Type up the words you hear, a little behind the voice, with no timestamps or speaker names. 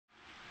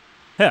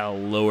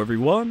Hello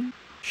everyone,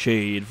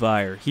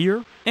 Shadefyre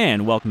here,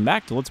 and welcome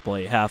back to Let's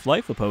Play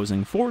Half-Life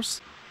Opposing Force.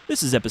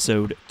 This is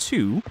episode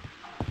 2.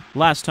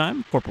 Last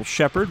time, Corporal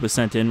Shepherd was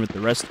sent in with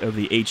the rest of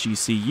the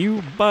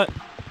HECU, but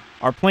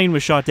our plane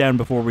was shot down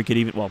before we could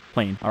even,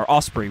 our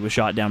Osprey was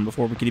shot down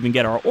before we could even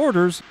get our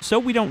orders, so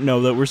we don't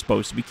know that we're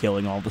supposed to be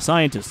killing all the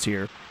scientists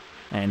here,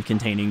 and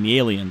containing the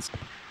aliens.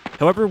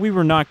 However, we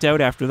were knocked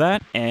out after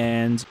that,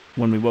 and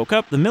when we woke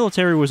up, the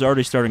military was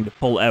already starting to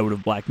pull out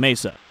of Black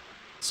Mesa.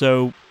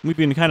 So we've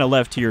been kind of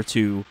left here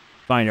to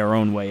find our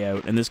own way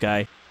out, and this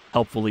guy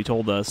helpfully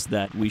told us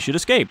that we should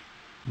escape,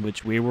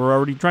 which we were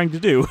already trying to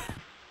do.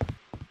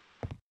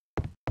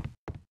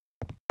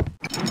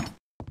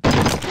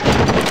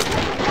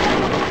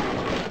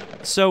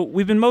 So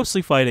we've been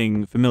mostly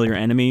fighting familiar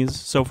enemies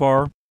so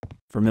far,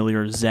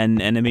 familiar Zen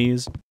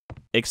enemies,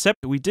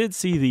 except we did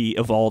see the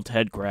evolved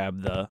head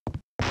crab, the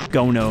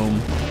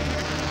Gnome.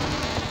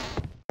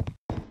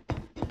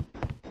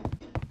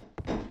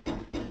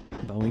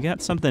 But we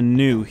got something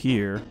new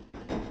here.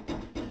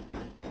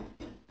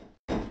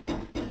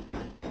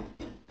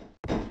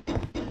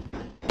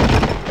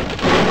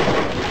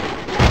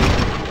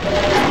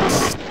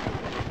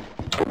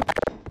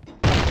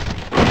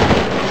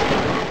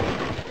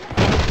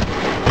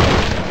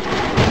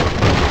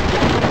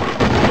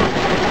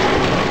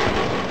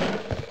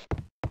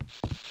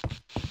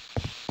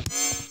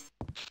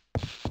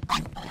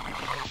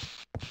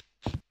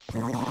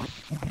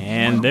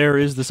 And there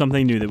is the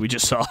something new that we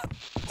just saw.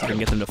 So I can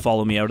get them to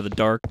follow me out of the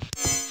dark.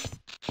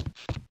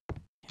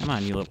 Come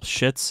on, you little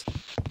shits.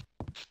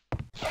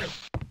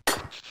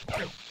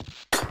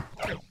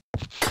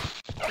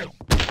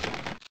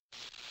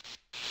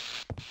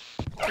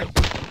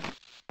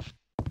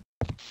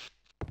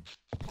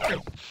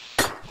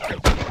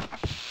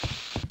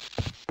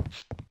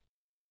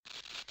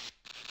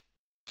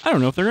 I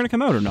don't know if they're gonna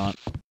come out or not.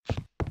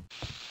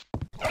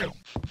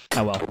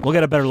 Oh well, we'll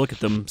get a better look at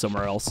them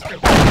somewhere else.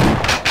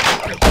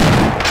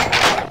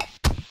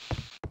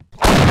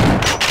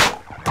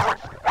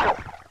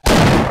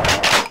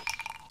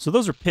 So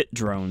those are pit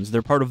drones.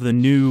 They're part of the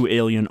new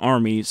alien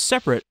army,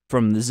 separate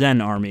from the Zen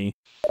army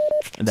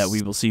that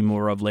we will see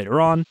more of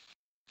later on,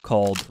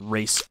 called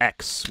Race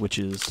X, which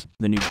is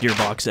the new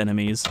Gearbox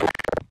enemies.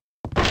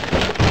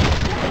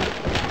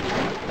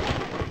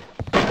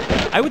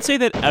 I would say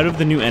that out of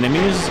the new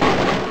enemies,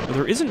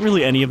 there isn't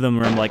really any of them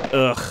where I'm like,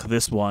 ugh,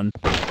 this one.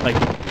 Like,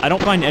 I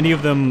don't find any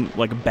of them,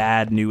 like,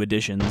 bad new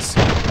additions.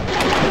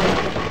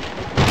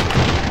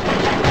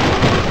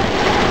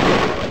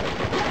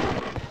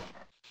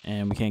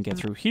 And we can't get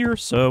through here,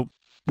 so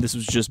this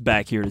was just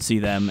back here to see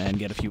them and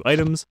get a few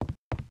items.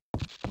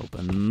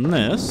 Open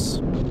this.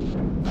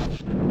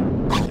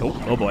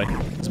 Oh boy.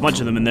 There's a bunch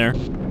of them in there.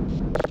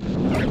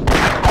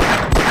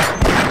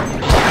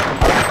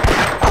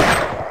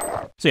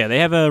 So yeah, they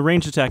have a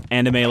ranged attack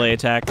and a melee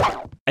attack.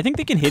 I think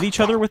they can hit each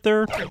other with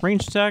their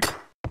ranged attack.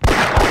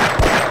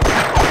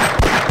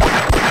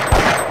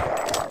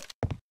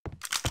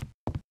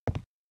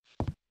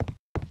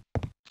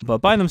 But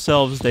by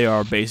themselves, they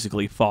are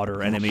basically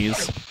fodder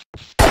enemies.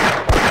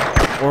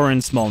 Or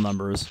in small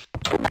numbers.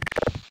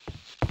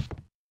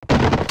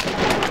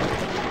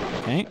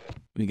 Okay,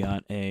 we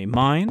got a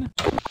mine.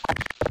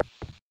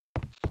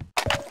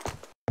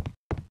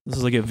 This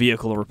is like a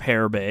vehicle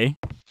repair bay.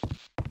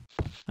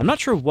 I'm not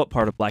sure what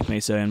part of Black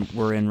Mesa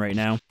we're in right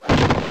now.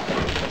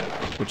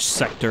 Which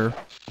sector.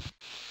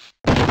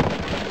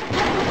 Alright,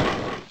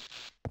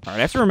 I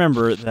have to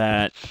remember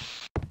that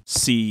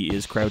C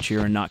is crouch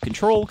here and not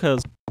control,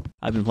 because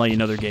I've been playing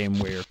another game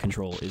where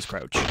control is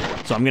crouch.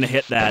 So I'm gonna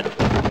hit that,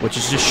 which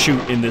is just shoot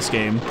in this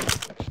game. Ooh.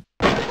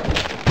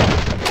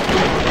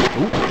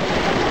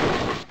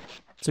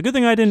 It's a good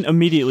thing I didn't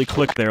immediately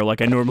click there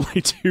like I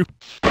normally do.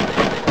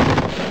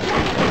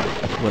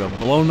 Would have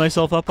blown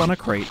myself up on a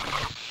crate.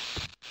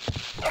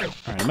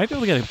 Alright, I might be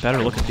able to get a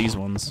better look at these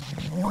ones.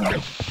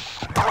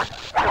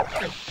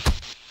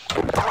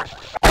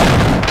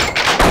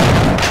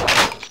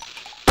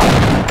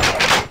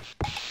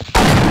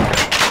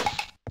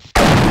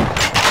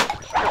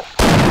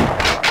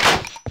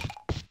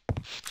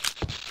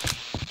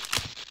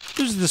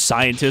 There's the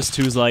scientist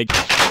who's like,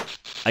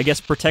 I guess,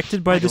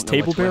 protected by this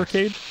table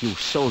barricade. You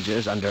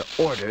soldiers under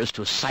orders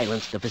to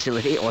silence the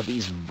facility or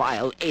these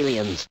vile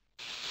aliens.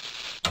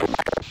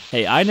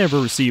 Hey, I never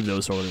received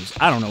those orders.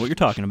 I don't know what you're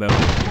talking about.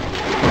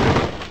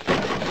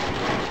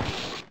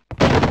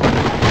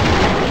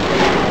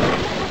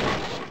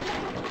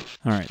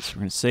 Alright, so we're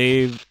gonna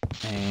save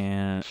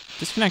and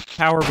disconnect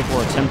power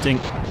before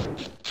attempting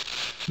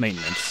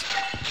maintenance.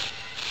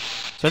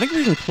 So I think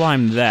we can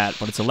climb that,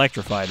 but it's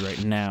electrified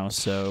right now,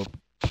 so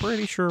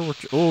pretty sure we're...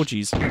 Oh,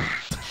 jeez.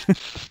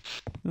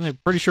 I'm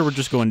pretty sure we're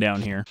just going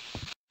down here.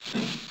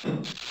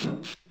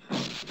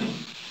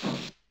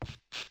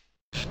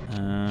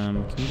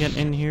 Can we get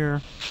in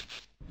here?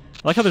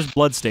 I like how there's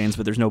bloodstains,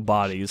 but there's no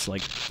bodies.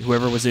 Like,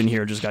 whoever was in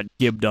here just got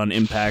gibbed on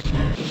impact.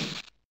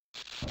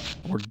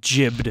 Or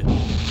jibbed.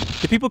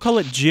 Do people call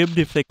it jibbed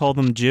if they call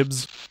them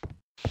jibs?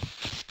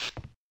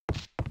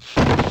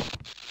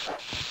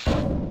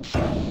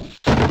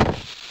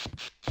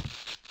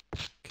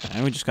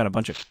 And we just got a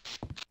bunch of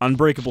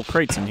unbreakable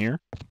crates in here.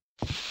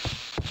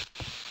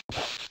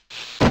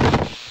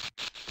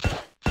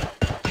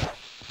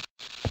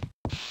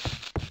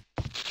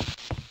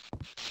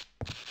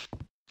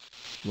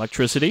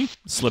 Electricity,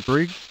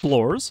 slippery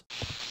floors.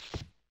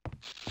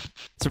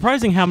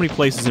 Surprising how many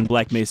places in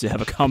Black Mesa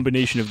have a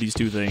combination of these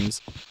two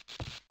things.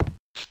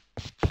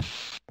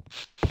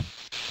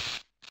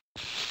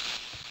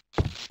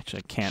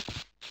 Actually, I can't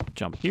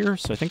jump here,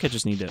 so I think I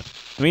just need to...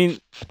 I mean,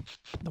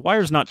 the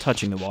wire's not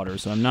touching the water,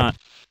 so I'm not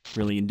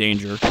really in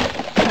danger.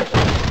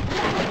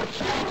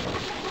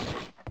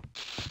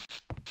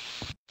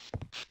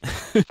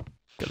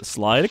 Gotta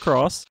slide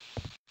across.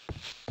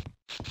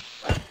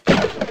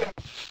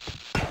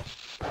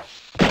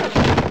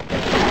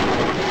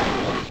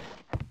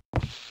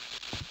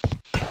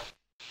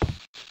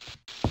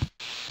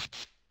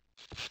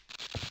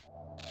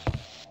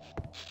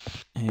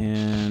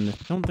 And I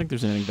don't think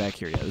there's anything back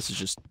here yet. This is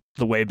just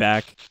the way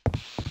back.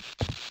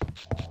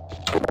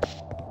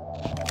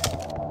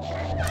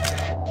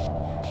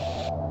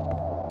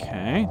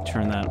 Okay,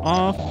 turn that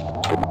off.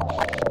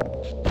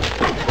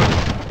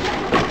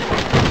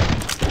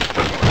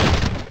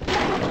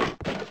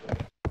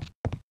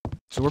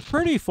 So we're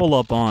pretty full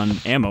up on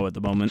ammo at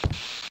the moment.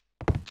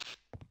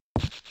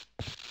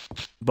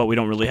 But we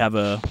don't really have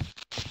a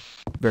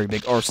very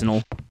big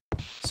arsenal.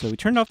 So we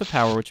turned off the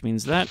power, which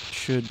means that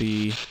should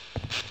be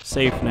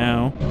safe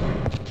now.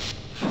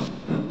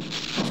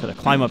 Just gotta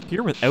climb up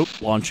here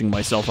without launching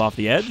myself off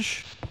the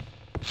edge.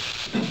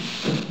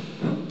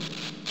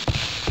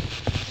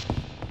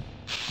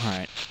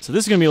 Alright, so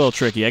this is gonna be a little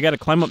tricky. I gotta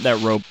climb up that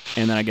rope,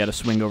 and then I gotta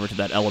swing over to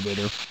that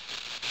elevator.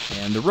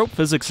 And the rope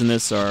physics in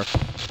this are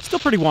still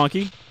pretty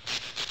wonky.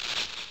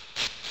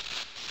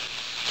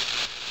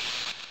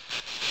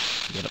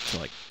 Get up to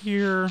like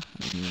here,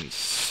 and we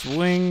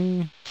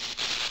swing.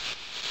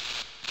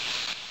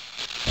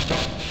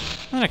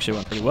 That actually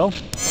went pretty well.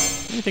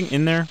 Anything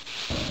in there?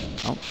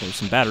 Oh, there's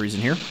some batteries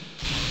in here.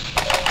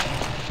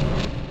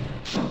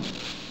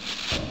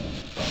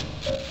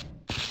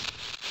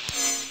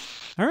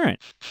 Alright.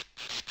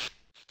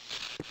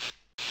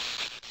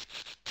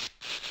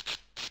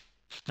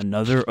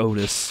 Another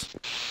Otis.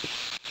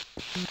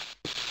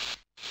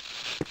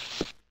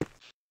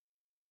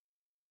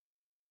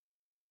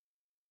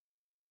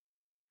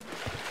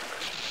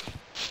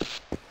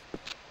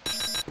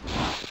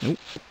 Nope.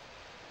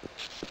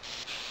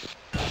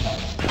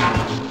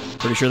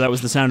 Pretty sure that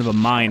was the sound of a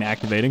mine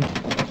activating.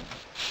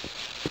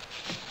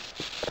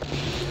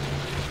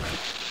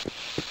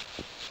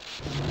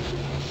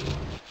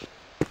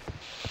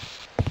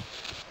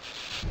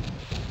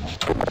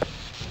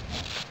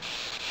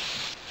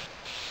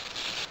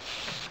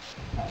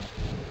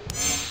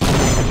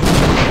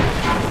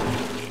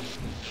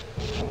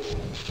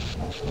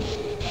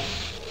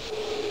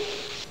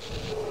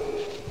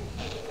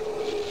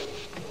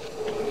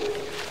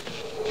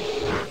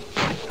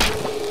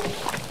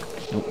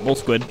 Nope, bull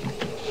squid.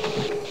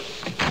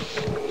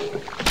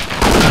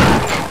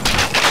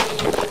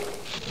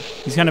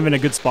 He's kind of in a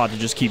good spot to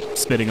just keep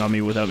spitting on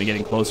me without me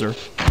getting closer.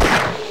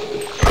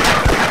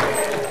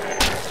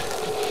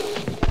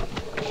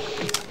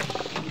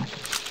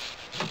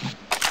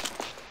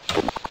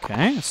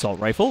 Okay, assault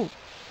rifle.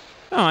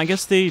 Oh, I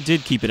guess they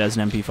did keep it as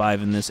an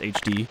MP5 in this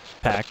HD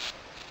pack.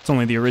 It's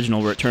only the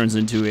original where it turns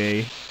into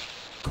a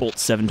Colt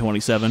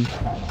 727.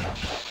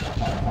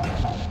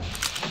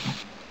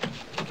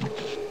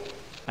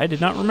 I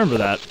did not remember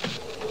that.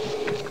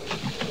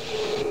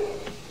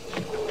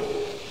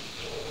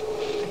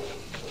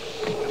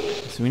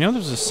 So we know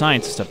there's a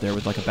scientist up there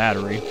with like a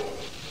battery.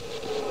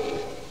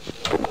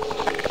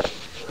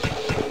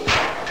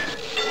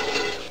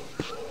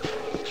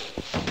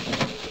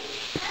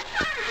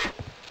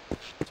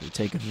 So we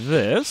take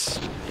this.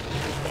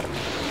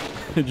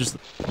 Just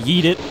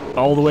yeet it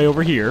all the way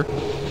over here.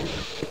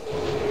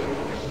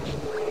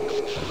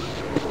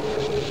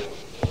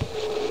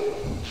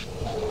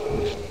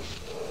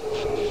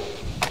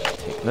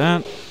 Take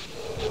that.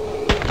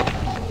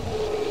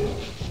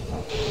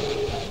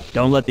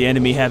 Don't let the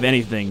enemy have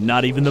anything,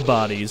 not even the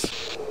bodies.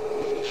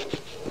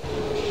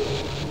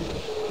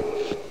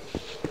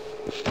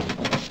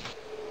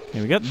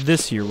 Okay, we got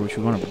this here, which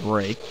we want to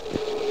break.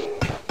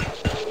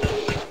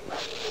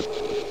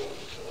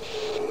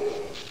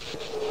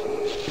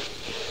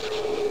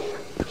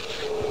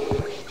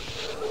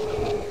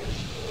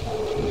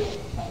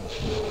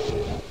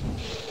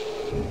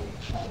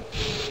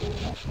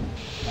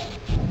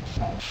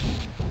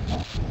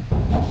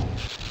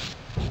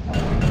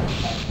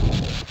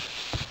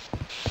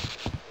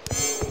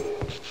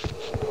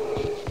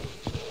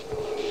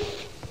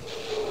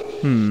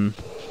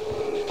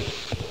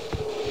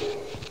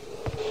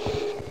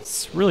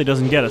 This really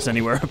doesn't get us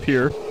anywhere up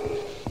here.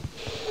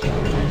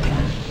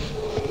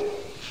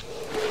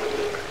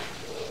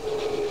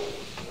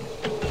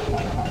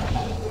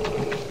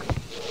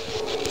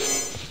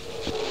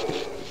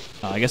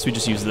 I guess we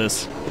just use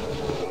this.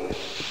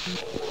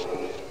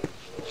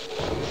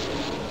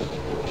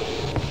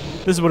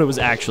 This is what it was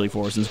actually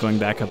for, since going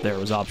back up there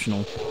was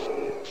optional.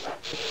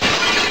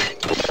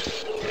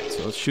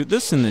 let's shoot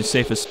this in the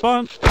safest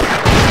spot. I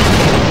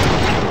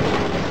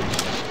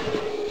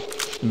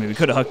mean, we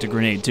could have hucked a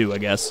grenade too, I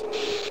guess.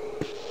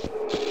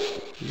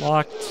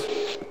 Locked.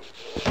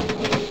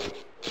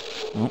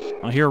 Oh,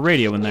 I hear a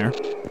radio in there.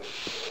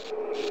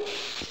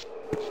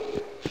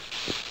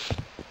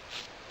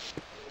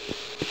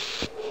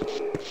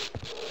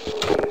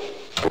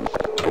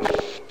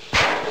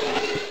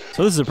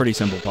 So this is a pretty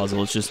simple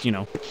puzzle. It's just, you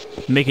know,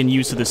 making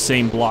use of the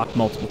same block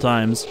multiple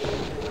times.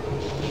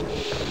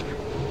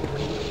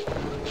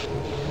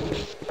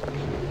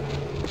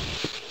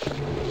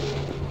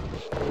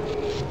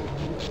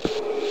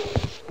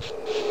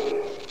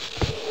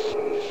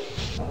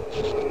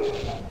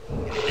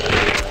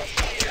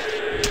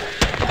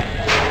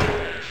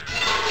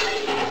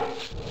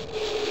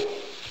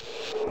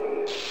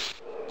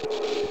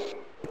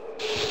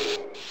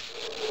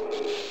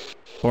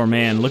 Poor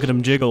man, look at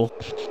him jiggle.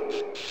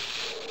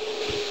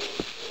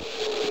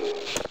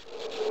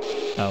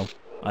 Oh,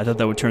 I thought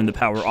that would turn the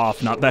power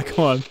off, not back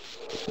on.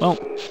 Well,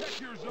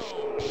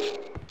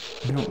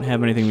 we don't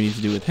have anything we need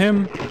to do with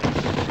him.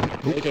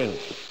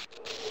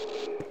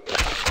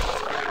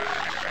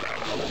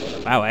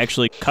 Wow, I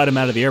actually cut him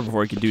out of the air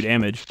before he could do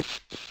damage.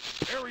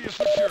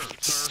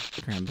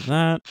 Grab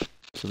that.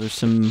 So there's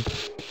some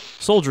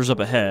soldiers up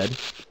ahead.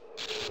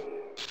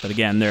 But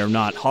again, they're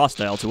not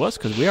hostile to us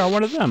because we are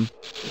one of them.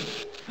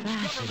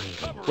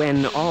 Fascinating.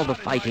 When all the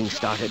fighting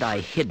started,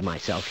 I hid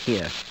myself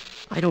here.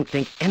 I don't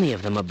think any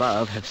of them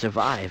above have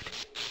survived.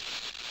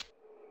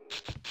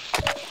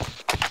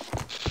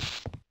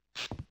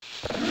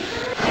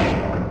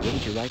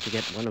 Wouldn't you like to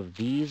get one of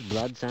these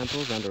blood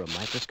samples under a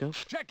microscope?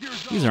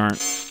 These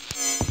aren't...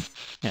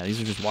 Yeah, these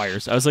are just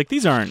wires. I was like,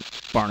 these aren't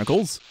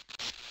barnacles.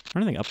 Is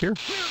there anything up here?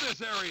 Clear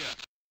this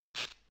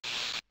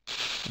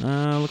Uh,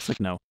 area. looks like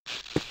no.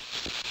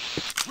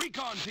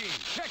 Recon team,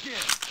 check in.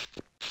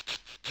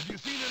 Have you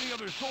seen any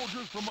other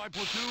soldiers from my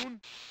platoon?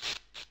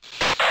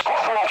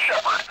 Corporal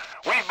Shepherd,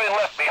 we've been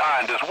left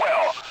behind as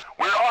well.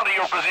 We're onto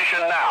your position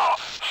now.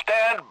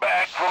 Stand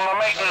back from the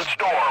maintenance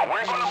door.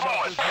 We're going to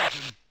blow it.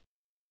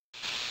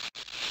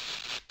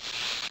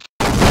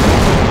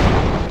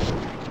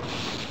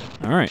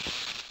 Alright.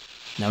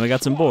 Now we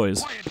got some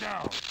boys. Quiet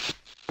down.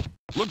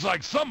 Looks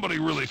like somebody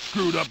really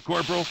screwed up,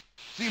 Corporal.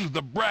 Seems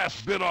the brass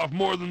bit off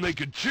more than they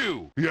could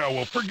chew. Yeah,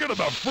 well, forget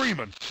about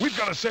Freeman. We've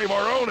got to save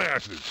our own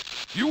asses.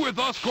 You with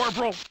us,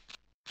 Corporal?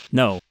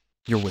 No,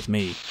 you're with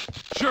me.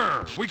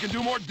 Sure, we can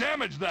do more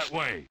damage that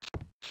way.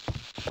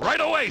 Right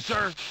away,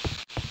 sir.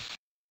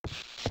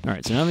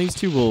 Alright, so now these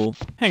two will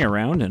hang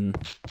around and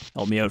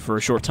help me out for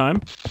a short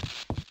time.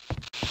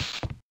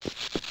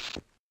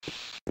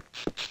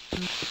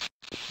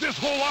 This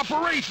whole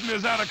operation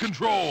is out of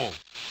control.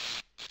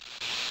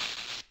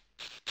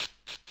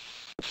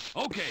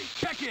 Okay,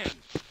 check in.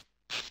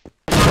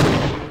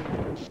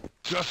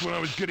 Just when I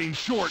was getting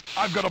short,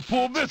 I've got to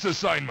pull this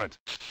assignment.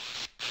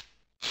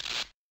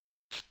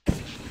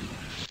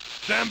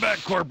 Stand back,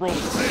 Corporal.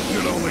 This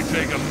should only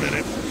take a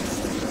minute.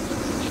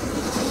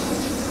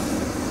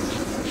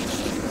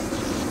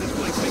 This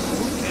place makes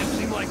boot camp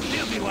seem like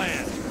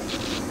Disneyland.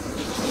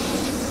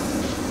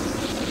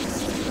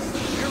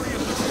 Area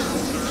secure,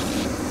 sir.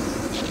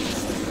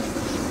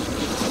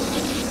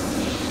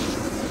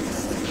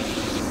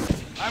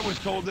 I was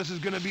told this is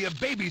going to be a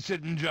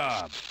babysitting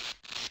job.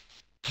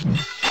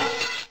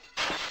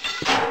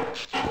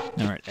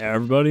 Alright,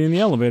 everybody in the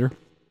elevator.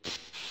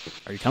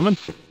 Are you coming?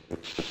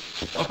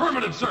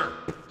 Affirmative, sir.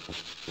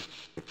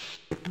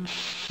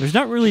 There's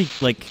not really,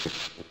 like,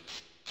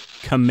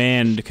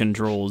 command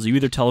controls. You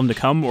either tell them to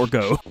come or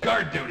go.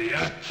 Guard duty,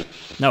 huh?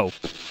 No.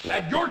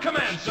 At your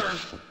command, sir.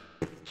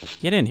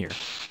 Get in here.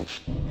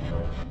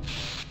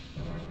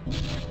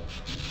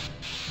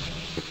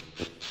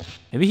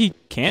 Maybe he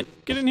can't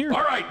get in here?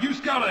 All right, you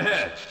scout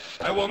ahead.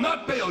 I will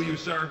not fail you,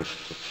 sir.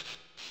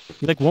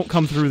 He, like, won't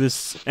come through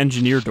this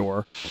engineer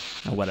door.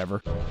 Oh,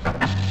 whatever.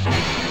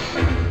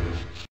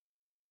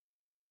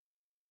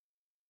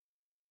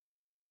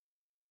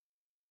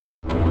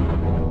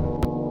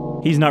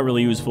 He's not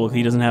really useful.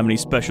 He doesn't have any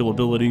special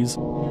abilities.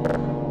 The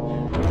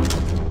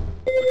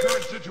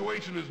current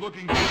situation is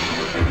looking good.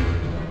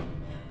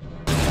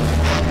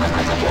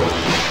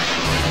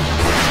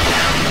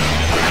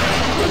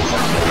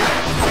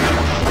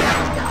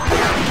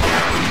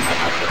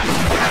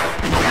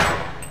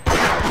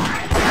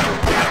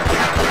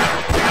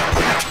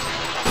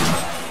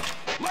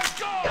 Let's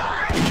go!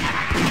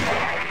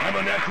 I'm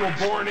a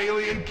natural-born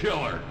alien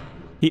killer.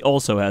 He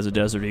also has a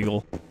Desert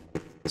Eagle.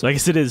 So I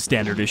guess it is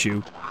standard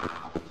issue.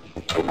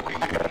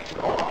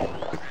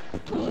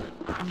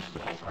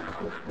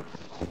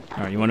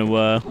 Alright, you want to,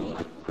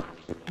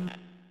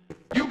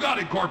 You got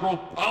it, Corporal.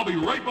 I'll be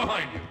right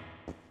behind you.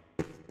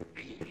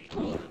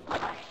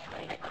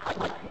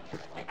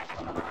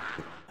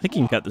 I think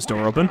you can cut this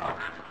door open.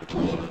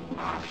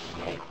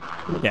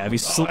 Yeah, if he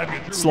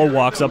slow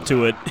walks up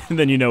to it,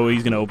 then you know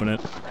he's going to open it.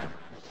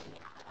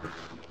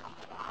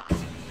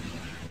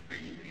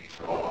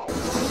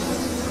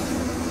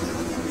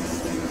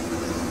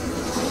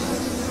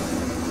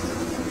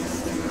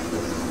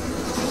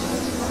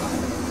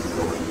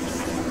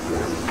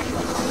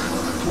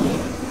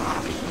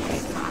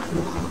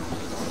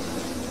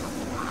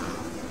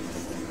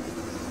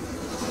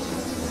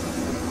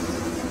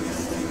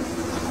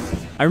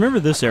 I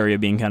remember this area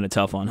being kind of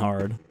tough on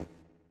hard.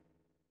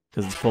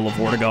 Because it's full of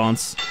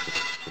Vortigaunts.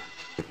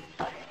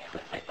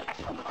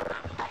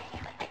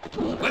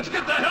 Let's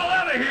get the hell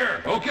out of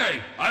here!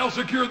 Okay, I'll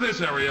secure this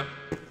area.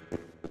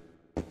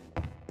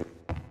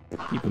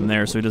 Keep him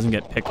there so he doesn't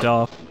get picked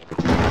off.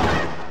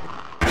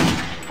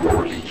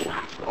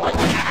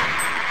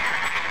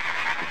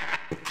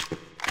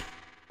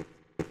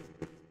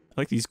 I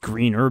like these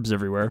green herbs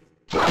everywhere.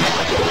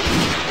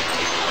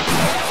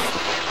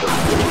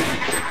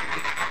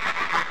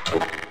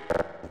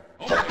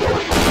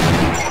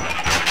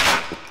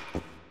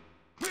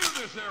 Clear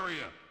this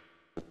area.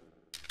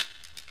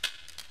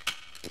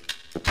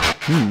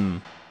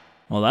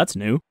 Well, that's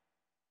new.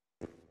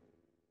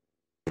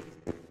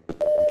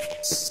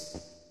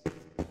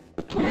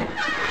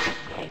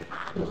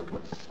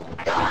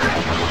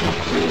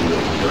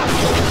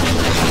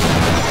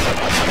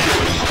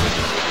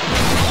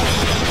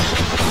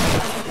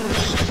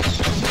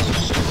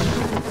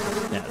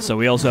 Yeah, so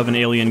we also have an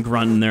alien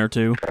grunt in there,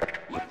 too.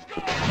 Let's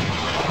go!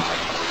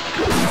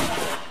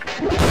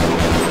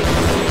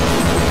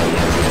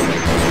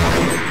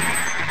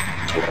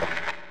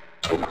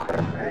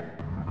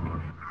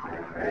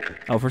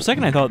 Oh, for a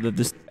second I thought that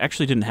this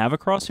actually didn't have a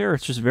crosshair.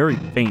 It's just very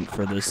faint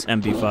for this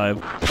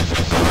MP5.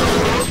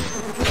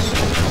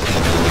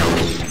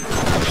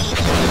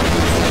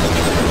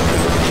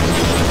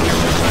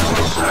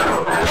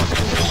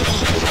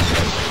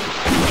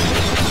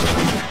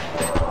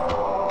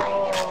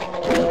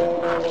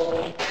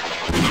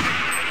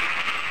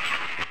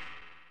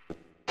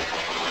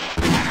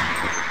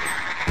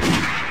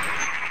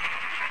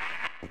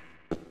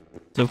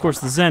 So, of course,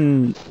 the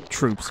Zen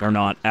troops are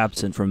not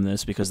absent from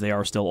this because they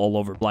are still all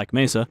over Black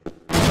Mesa.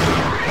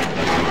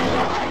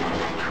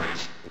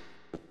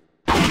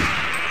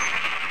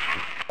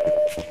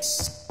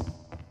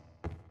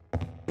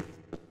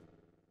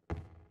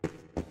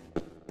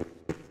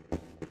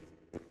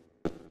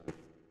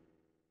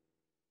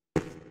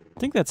 I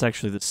think that's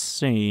actually the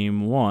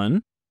same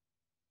one.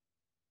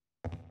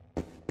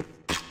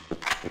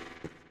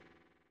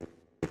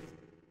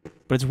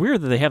 But it's weird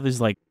that they have these,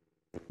 like,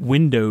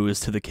 windows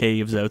to the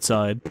caves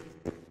outside,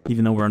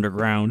 even though we're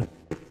underground.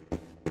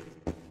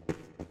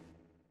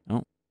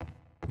 Oh,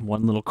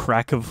 one little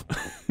crack of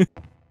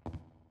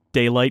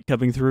daylight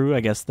coming through. I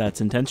guess that's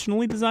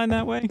intentionally designed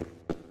that way.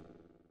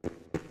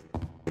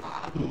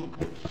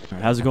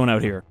 Alright, how's it going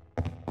out here?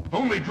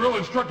 Only drill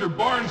instructor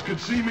Barnes could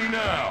see me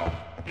now.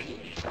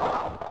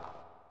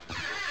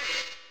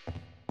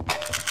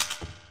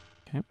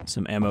 Okay,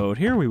 some ammo out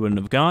here we wouldn't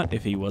have got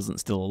if he wasn't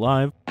still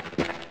alive. I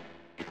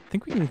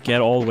think we can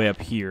get all the way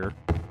up here.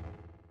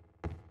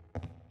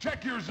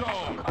 Check your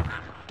zone.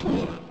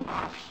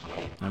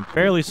 I'm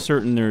fairly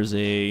certain there's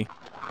a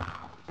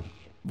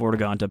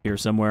Vortigaunt up here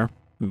somewhere.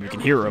 Maybe we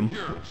can hear him.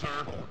 Here, sir.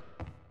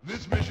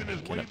 This mission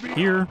is Get up way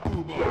here.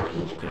 beyond Kubo.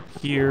 Get up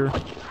here.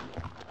 Have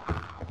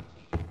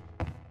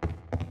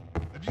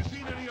you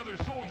seen any other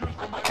soldiers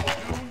from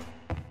Ep.2?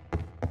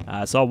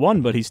 I saw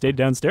one, but he stayed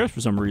downstairs for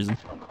some reason.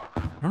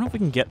 I don't know if we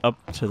can get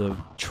up to the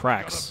Got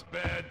tracks. a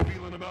bad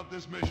feeling about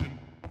this mission.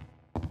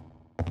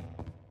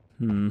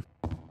 I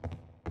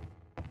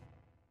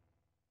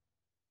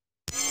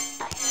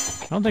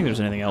don't think there's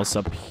anything else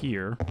up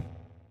here.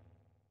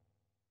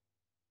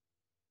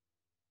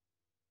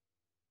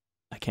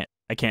 I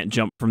can't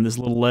jump from this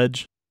little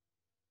ledge.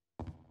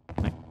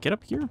 Can I get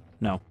up here?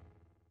 No.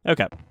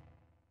 Okay.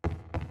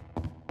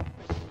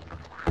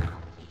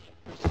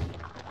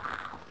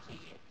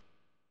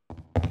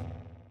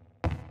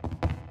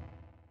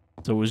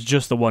 So it was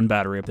just the one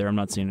battery up there. I'm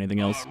not seeing anything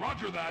else.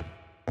 Roger that.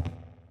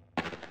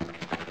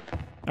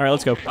 All right,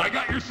 let's go. I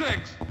got your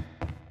 6.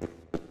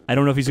 I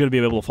don't know if he's going to be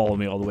able to follow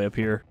me all the way up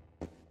here.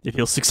 If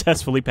he'll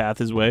successfully path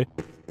his way.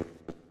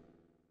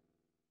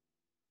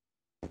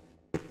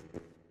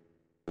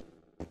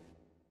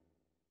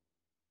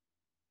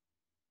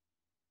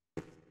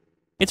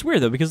 It's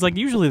weird, though, because, like,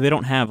 usually they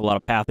don't have a lot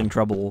of pathing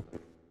trouble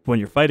when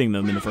you're fighting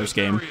them in the first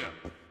game.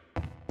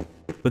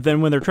 But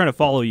then when they're trying to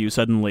follow you,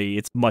 suddenly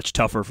it's much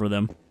tougher for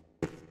them.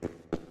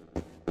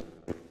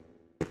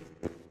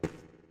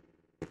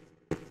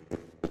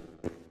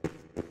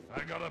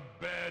 I got a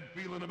bad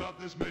feeling about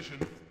this mission.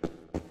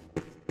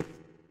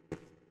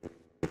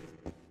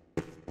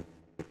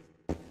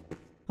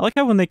 I like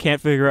how when they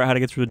can't figure out how to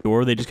get through the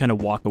door, they just kind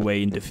of walk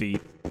away in defeat.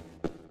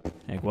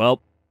 Like,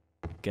 well,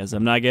 guess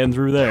I'm not getting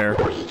through there.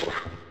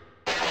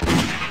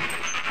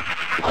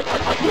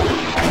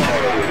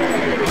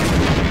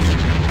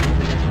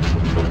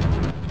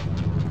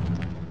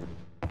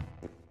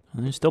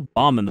 And they're still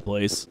bombing the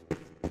place.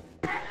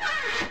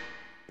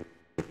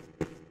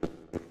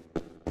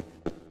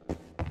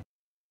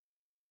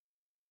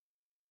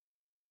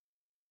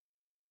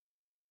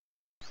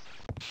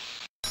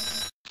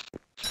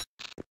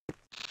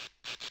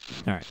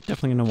 Alright,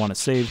 definitely going to want to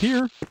save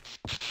here.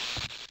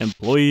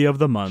 Employee of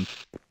the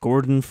Month,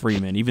 Gordon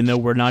Freeman, even though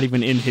we're not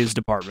even in his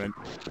department.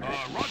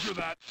 Roger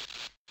that.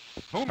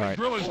 Only All right.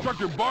 drill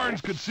instructor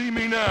Barnes could see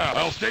me now.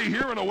 I'll stay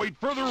here and await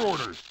further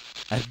orders.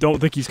 I don't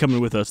think he's coming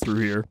with us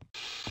through here.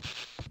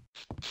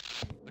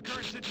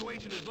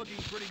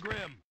 pretty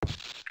grim.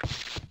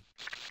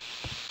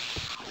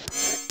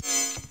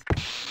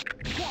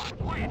 Squad,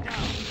 quiet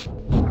down.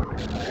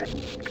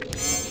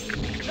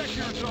 Check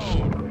your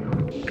zone.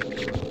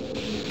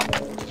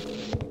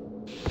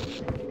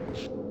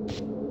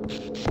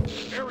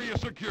 Area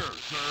secure,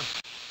 sir.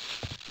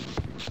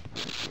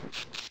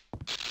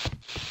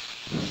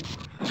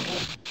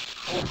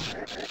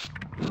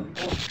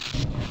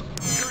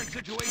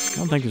 I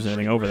don't think there's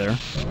anything over there.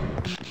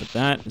 But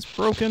that is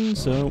broken,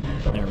 so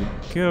there we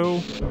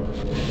go.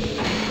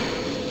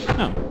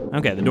 Oh,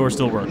 okay, the door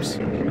still works.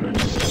 Look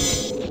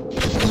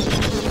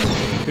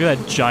at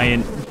that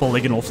giant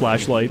polygonal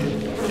flashlight.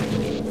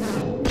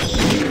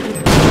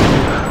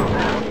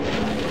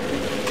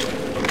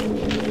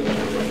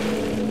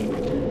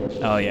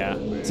 Oh yeah.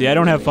 See, I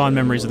don't have fond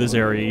memories of this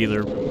area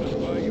either.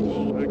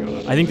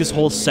 I think this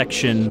whole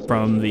section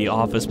from the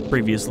office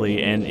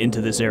previously and into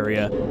this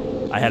area,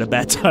 I had a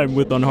bad time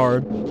with on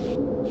hard.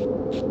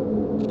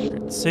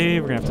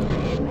 Save, we're gonna have to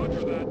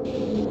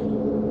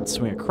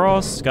swing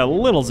across. Got a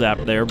little zap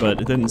there, but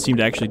it didn't seem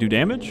to actually do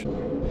damage.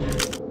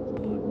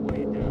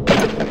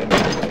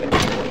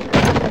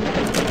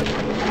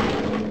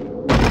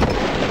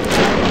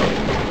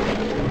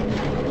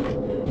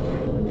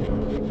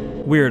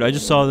 Weird, I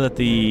just saw that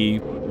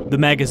the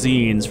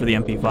magazines for the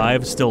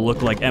MP5 still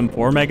look like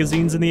M4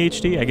 magazines in the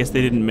HD. I guess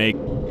they didn't make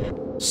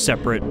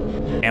separate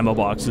ammo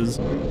boxes.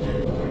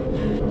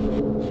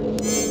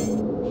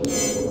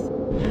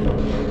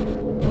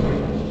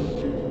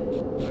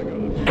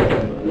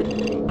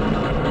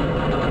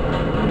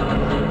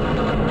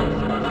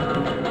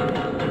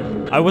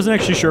 I wasn't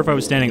actually sure if I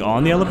was standing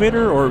on the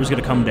elevator or it was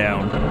going to come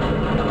down.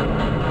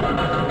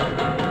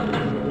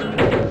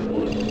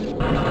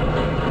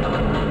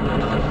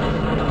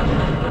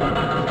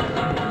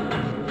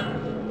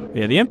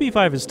 Yeah, the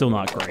MP5 is still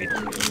not great.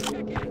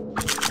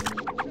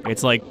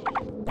 It's like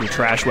your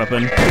trash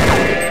weapon.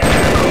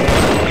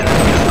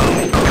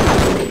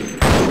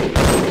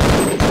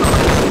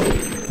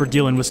 For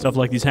dealing with stuff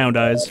like these hound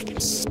eyes.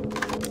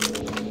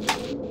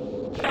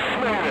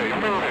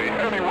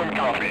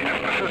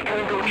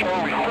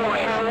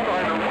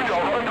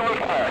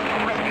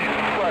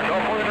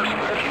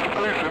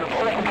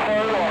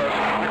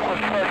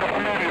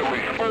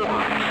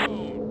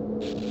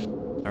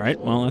 Alright,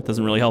 well, that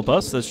doesn't really help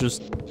us. That's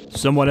just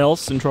someone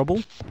else in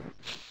trouble.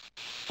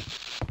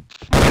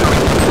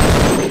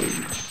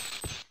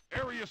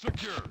 Area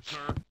secure,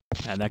 sir.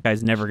 And that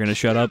guy's never gonna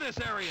shut up. This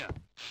area.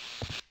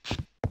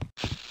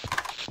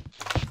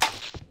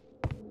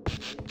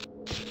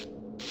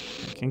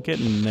 I can't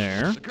get in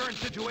there. The current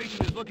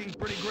situation is looking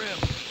pretty grim.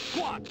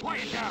 Squad,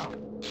 quiet down.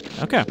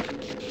 Okay.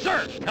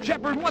 Sir,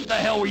 Shepherd, what the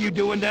hell were you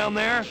doing down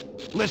there?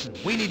 Listen,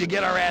 we need to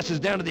get our asses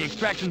down to the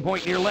extraction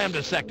point near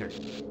Lambda Sector.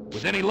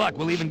 With any luck,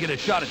 we'll even get a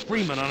shot at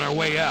Freeman on our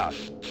way out.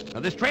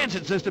 Now, this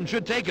transit system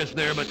should take us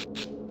there, but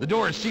the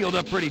door is sealed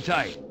up pretty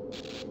tight.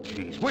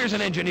 Jeez, where's an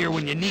engineer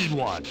when you need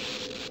one?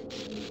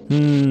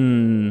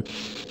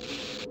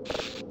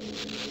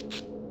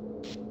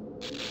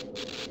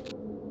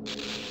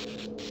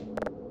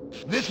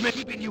 This may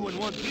keeping you in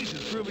one piece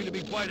is proving to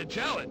be quite a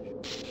challenge.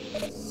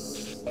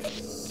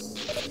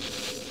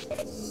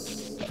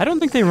 I don't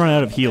think they run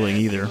out of healing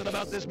either.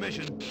 About this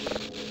mission.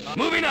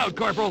 Moving out,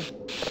 Corporal.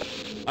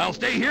 I'll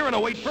stay here and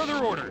await further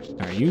orders.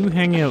 Are you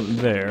hanging out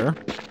there?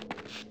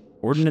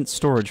 Ordnance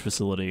storage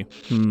facility.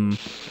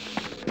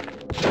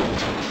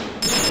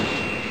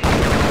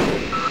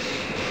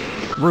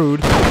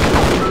 Rude.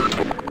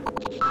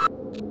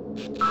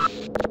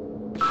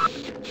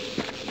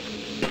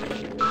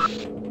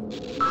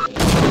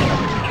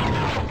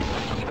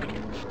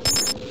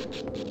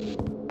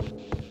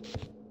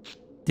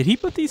 Did he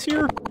put these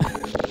here?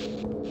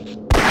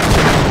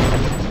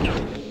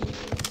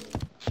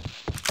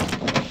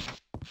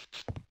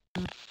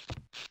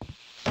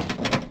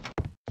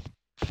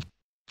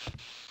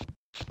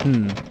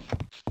 Okay.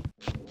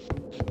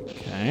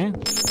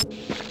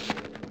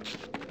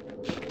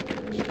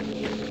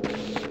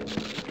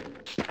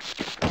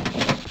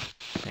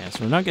 Yeah,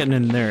 so we're not getting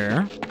in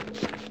there.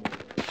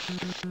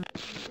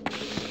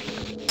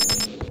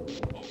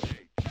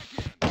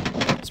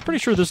 I was pretty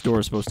sure this door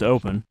is supposed to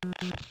open.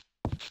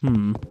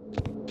 The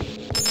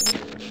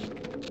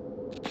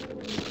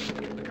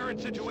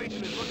current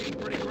situation is looking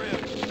pretty grim.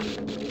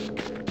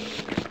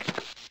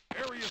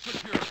 Area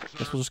secure, sir.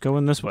 Guess we'll just go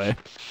in this way.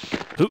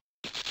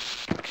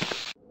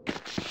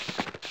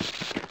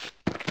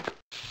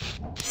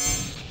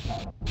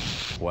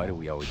 Why do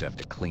we always have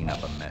to clean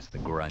up a mess the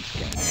grunts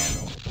can't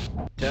handle?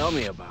 Tell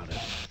me about it.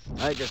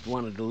 I just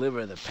want to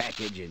deliver the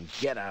package and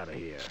get out of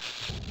here.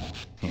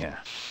 Yeah,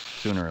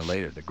 sooner or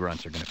later the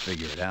grunts are gonna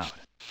figure it out.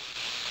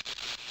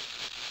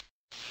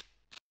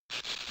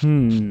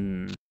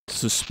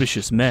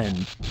 Suspicious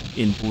men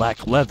in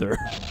black leather.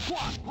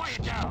 Squad,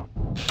 quiet down.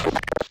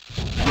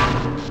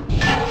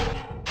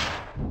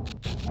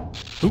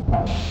 Oop.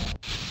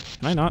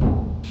 Can I not?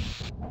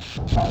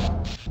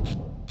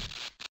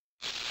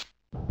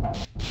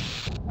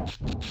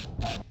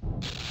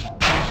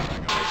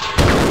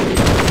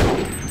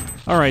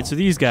 Alright, so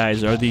these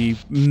guys are the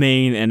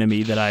main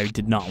enemy that I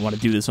did not want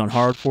to do this on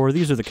hard for.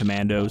 These are the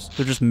commandos.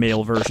 They're just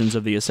male versions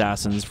of the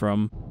assassins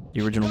from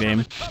the original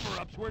game.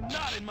 Cover-ups were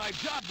not in my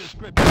job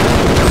description.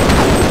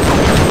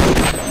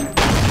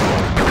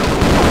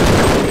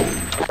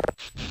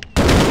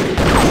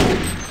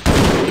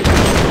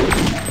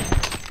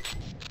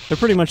 They're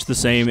pretty much the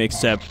same,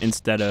 except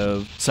instead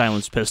of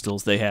silenced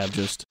pistols, they have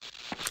just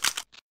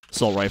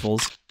assault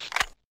rifles.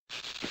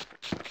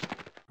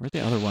 Where'd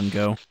the other one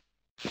go?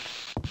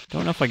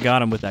 Don't know if I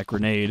got him with that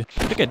grenade.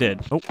 I think I did.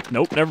 Oh,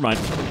 nope, never mind.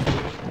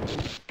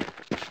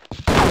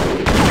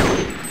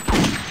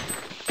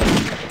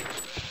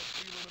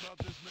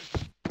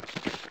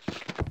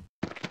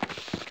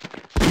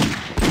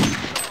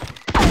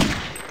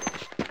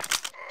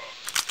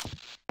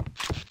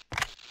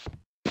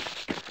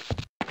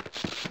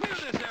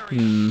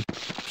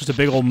 Just a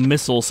big old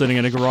missile sitting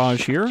in a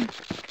garage here.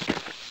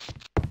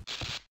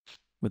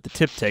 With the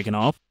tip taken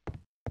off.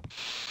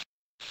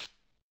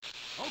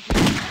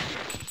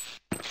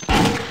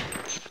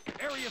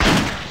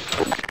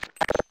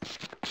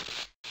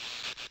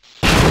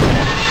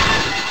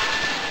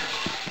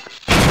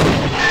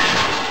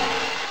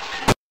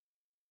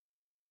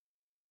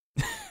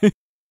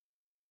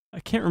 I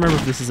can't remember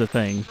if this is a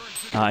thing.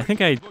 I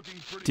think I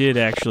did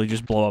actually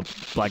just blow up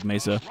Black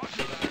Mesa.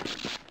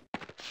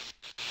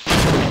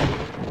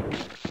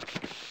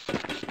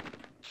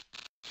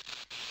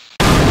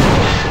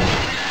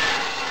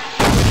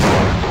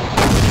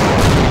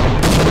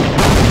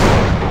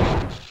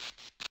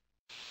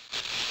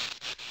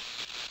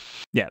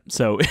 Yeah,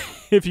 so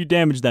if you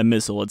damage that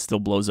missile, it still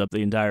blows up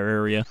the entire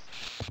area.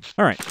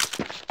 Alright.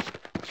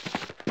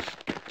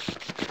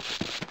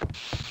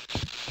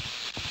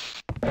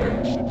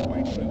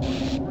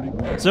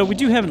 So we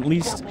do have at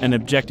least an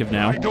objective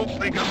now. I don't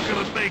think I'm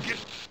gonna make it.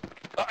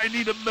 I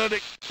need a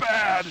medic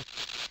bad.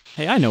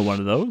 Hey, I know one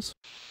of those.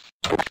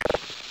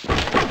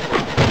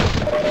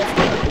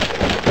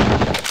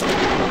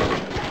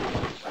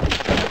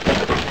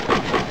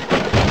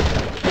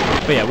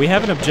 But yeah, we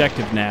have an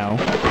objective now,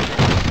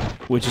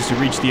 which is to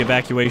reach the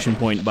evacuation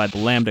point by the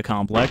Lambda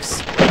complex,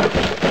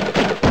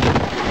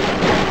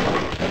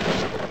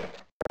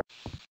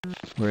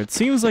 where it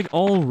seems like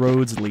all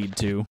roads lead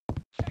to.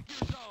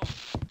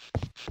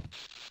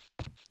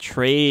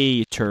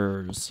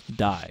 Traitors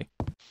die.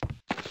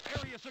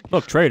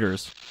 Look,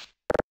 traitors.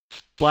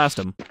 Blast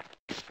them.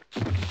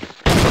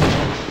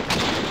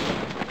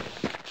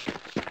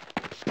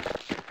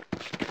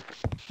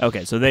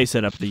 Okay, so they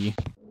set up the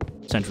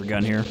sentry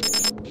gun here.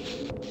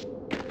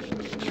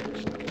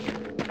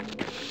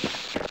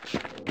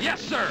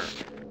 Yes, sir.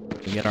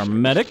 We get our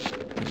medic,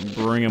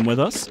 bring him with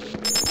us.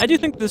 I do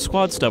think the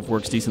squad stuff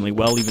works decently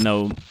well, even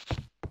though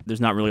there's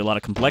not really a lot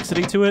of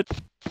complexity to it,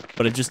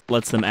 but it just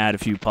lets them add a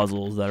few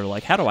puzzles that are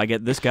like, how do I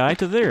get this guy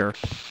to there?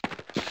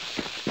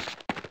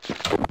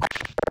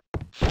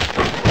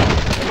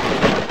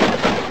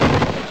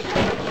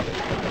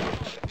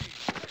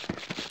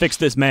 Fix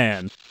this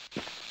man.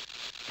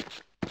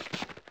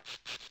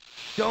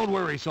 Don't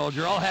worry,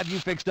 soldier. I'll have you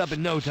fixed up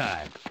in no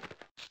time.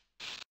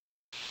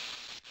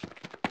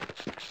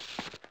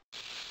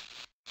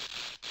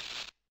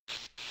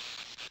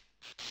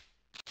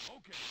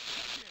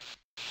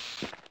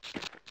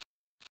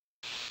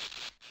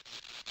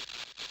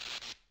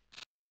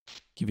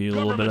 Give you a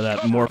little bit of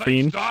that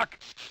morphine. Sure,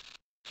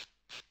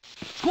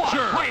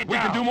 we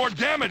can do more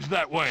damage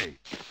that way.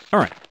 All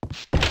right.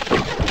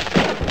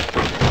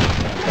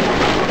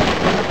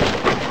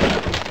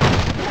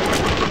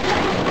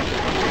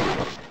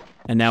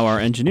 And now our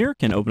engineer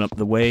can open up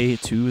the way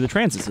to the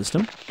transit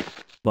system.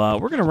 But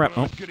we're gonna wrap.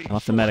 Oh, I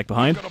left the medic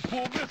behind.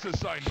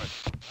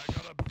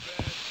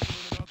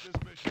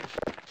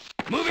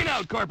 Moving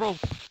out, Corporal.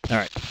 All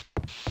right.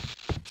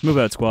 Let's move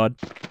out, squad.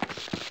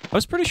 I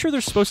was pretty sure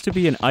there's supposed to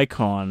be an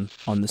icon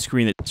on the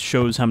screen that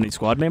shows how many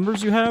squad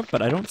members you have, but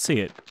I don't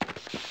see it.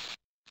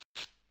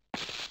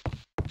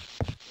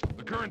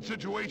 The current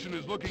situation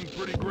is looking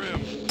pretty grim.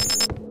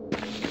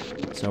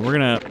 So we're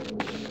gonna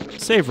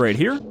save right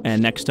here, and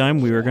next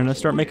time we are gonna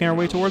start making our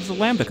way towards the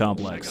Lambda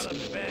complex,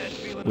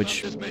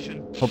 which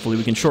hopefully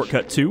we can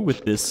shortcut to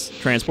with this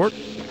transport.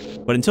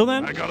 But until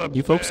then,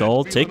 you folks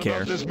all take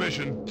care. This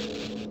mission.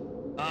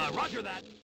 Roger that.